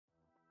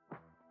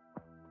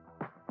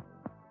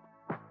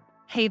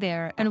Hey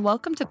there, and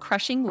welcome to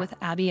Crushing with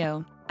Abby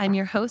O. I'm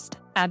your host,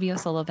 Abby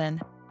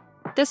O'Sullivan.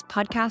 This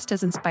podcast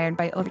is inspired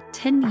by over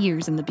 10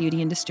 years in the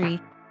beauty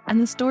industry and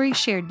the stories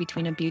shared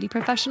between a beauty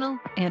professional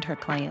and her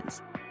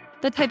clients.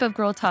 The type of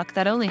girl talk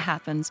that only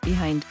happens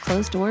behind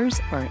closed doors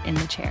or in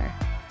the chair.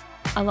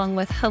 Along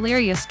with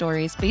hilarious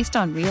stories based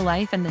on real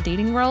life and the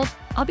dating world,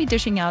 I'll be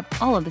dishing out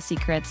all of the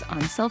secrets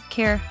on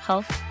self-care,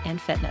 health,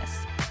 and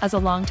fitness. As a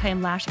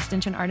longtime lash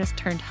extension artist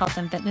turned health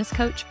and fitness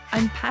coach,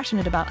 I'm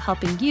passionate about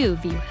helping you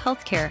view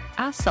healthcare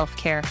as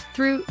self-care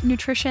through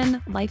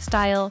nutrition,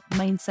 lifestyle,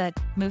 mindset,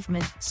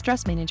 movement,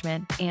 stress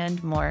management,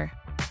 and more.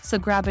 So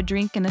grab a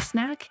drink and a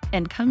snack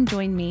and come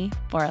join me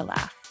for a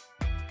laugh.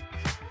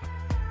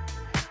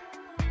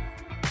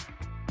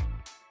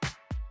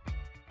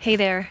 Hey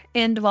there,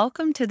 and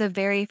welcome to the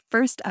very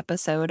first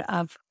episode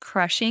of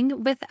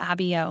Crushing with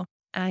Abby O.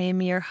 I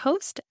am your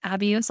host,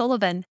 Abby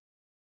O'Sullivan.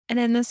 And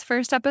in this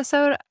first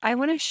episode, I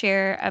want to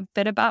share a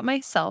bit about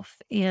myself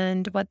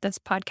and what this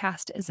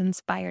podcast is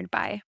inspired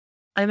by.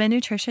 I'm a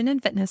nutrition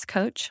and fitness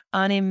coach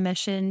on a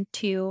mission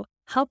to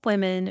help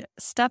women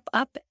step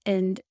up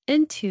and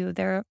into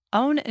their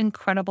own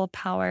incredible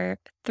power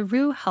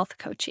through health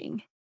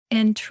coaching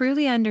and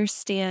truly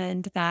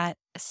understand that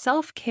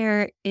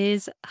self-care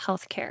is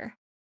healthcare.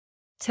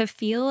 To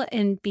feel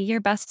and be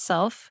your best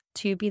self,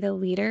 to be the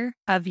leader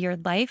of your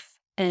life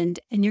and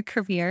in your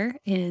career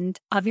and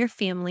of your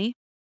family,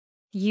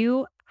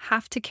 you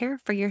have to care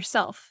for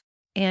yourself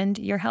and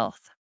your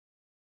health.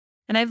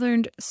 And I've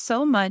learned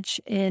so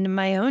much in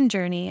my own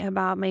journey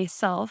about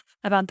myself,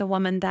 about the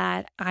woman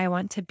that I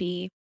want to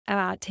be,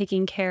 about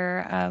taking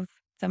care of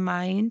the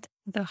mind,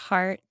 the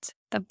heart,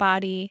 the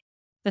body,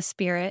 the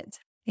spirit.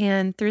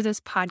 And through this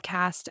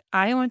podcast,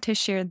 I want to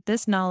share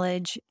this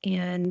knowledge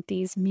and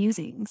these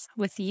musings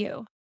with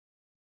you.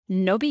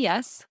 No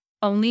BS,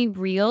 only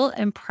real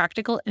and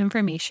practical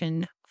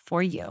information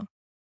for you.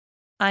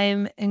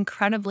 I'm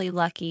incredibly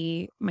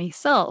lucky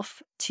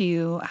myself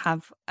to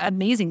have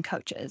amazing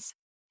coaches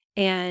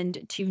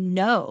and to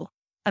know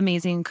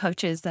amazing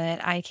coaches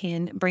that I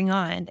can bring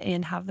on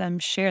and have them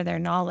share their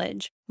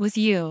knowledge with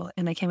you.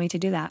 And I can't wait to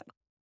do that.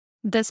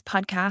 This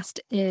podcast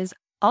is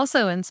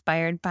also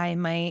inspired by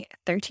my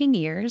 13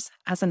 years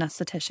as an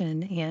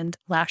esthetician and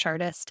lash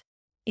artist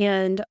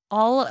and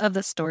all of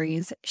the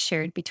stories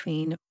shared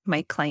between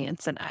my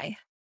clients and I.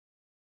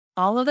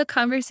 All of the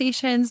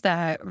conversations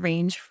that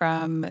range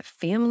from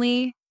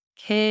family,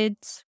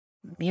 kids,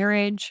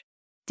 marriage,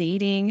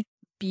 dating,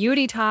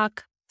 beauty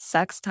talk,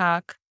 sex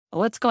talk,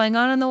 what's going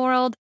on in the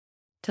world,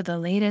 to the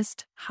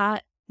latest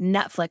hot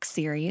Netflix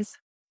series.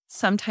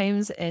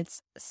 Sometimes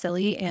it's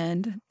silly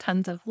and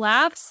tons of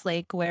laughs,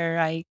 like where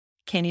I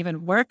can't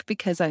even work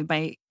because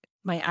my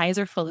eyes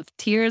are full of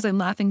tears. I'm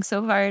laughing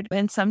so hard.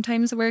 And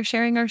sometimes we're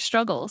sharing our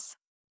struggles.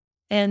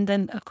 And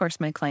then, of course,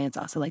 my clients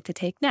also like to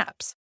take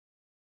naps.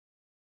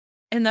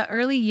 In the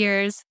early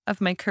years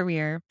of my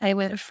career, I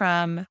went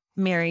from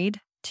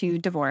married to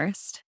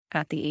divorced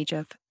at the age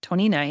of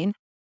 29.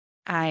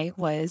 I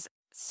was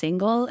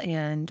single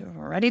and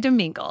ready to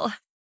mingle.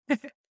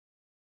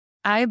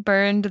 I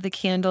burned the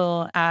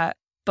candle at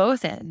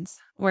both ends,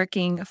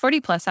 working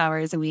 40 plus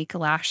hours a week,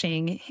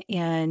 lashing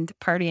and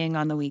partying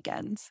on the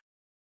weekends.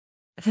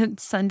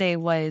 Sunday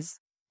was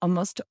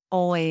almost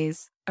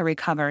always a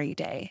recovery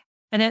day,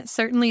 and it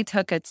certainly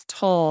took its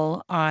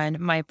toll on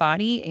my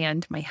body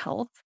and my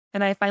health.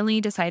 And I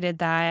finally decided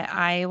that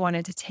I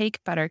wanted to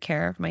take better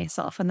care of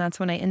myself. And that's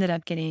when I ended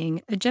up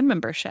getting a gym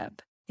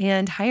membership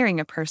and hiring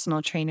a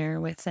personal trainer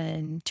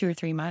within 2 or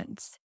 3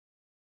 months.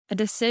 A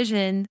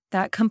decision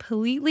that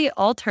completely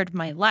altered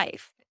my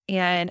life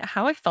and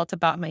how I felt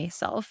about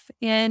myself,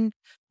 and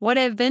what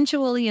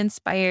eventually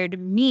inspired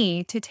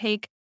me to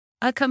take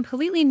a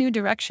completely new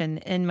direction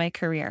in my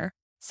career.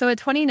 So at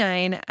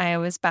 29, I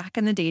was back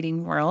in the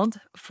dating world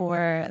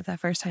for the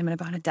first time in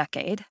about a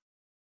decade.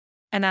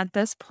 And at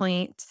this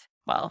point,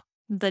 well,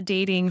 the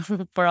dating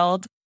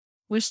world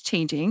was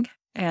changing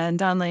and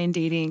online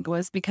dating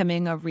was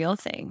becoming a real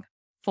thing,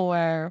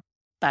 for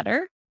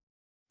better,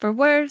 for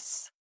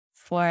worse,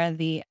 for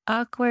the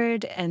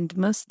awkward, and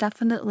most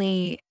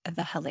definitely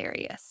the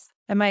hilarious.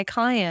 And my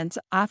clients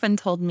often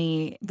told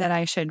me that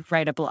I should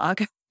write a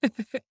blog.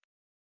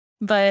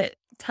 But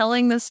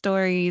telling the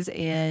stories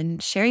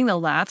and sharing the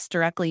laughs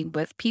directly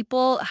with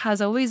people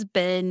has always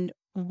been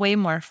way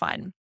more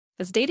fun,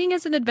 because dating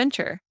is an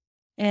adventure.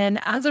 And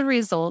as a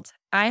result,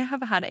 I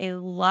have had a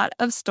lot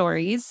of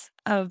stories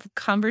of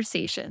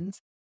conversations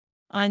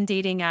on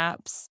dating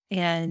apps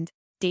and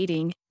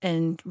dating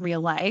in real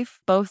life,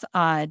 both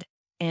odd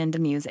and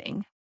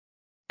amusing.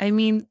 I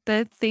mean,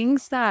 the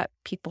things that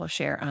people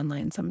share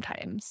online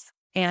sometimes.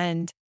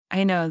 And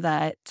I know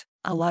that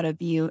a lot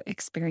of you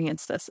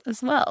experience this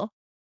as well.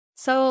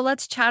 So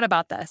let's chat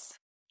about this.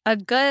 A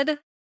good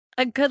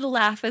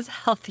laugh is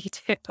healthy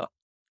too.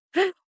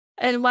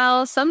 And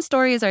while some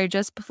stories are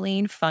just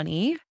plain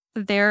funny,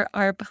 there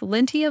are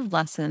plenty of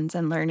lessons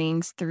and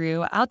learnings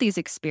throughout these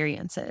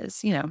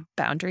experiences.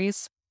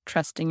 Boundaries,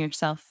 trusting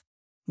yourself,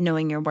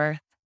 knowing your worth,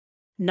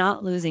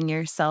 not losing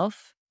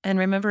yourself, and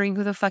remembering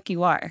who the fuck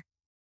you are.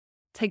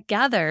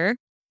 together,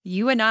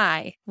 you and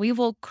I, we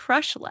will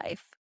crush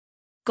life,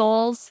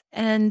 goals,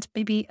 and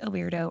maybe a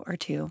weirdo or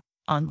two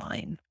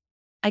online.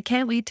 I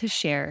can't wait to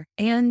share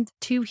and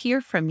to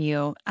hear from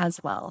you as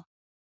well.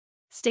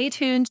 Stay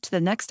tuned to the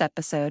next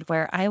episode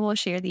where I will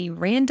share the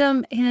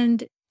random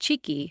and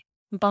cheeky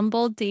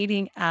Bumble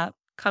dating app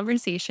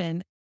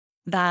conversation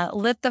that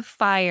lit the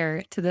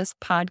fire to this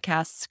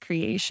podcast's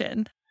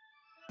creation.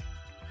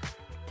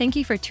 Thank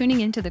you for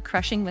tuning into the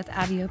Crushing with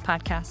Abio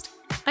podcast.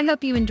 I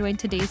hope you enjoyed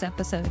today's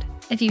episode.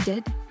 If you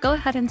did, go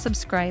ahead and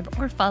subscribe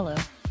or follow.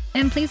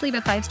 And please leave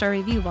a 5-star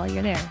review while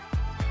you're there.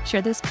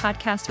 Share this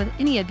podcast with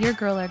any of your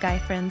girl or guy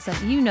friends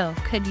that you know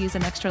could use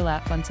an extra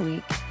laugh once a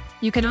week.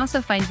 You can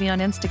also find me on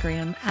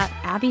Instagram at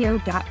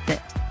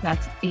abio.fit.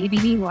 That's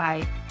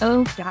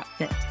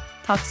ABBYO.fit.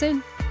 Talk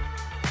soon.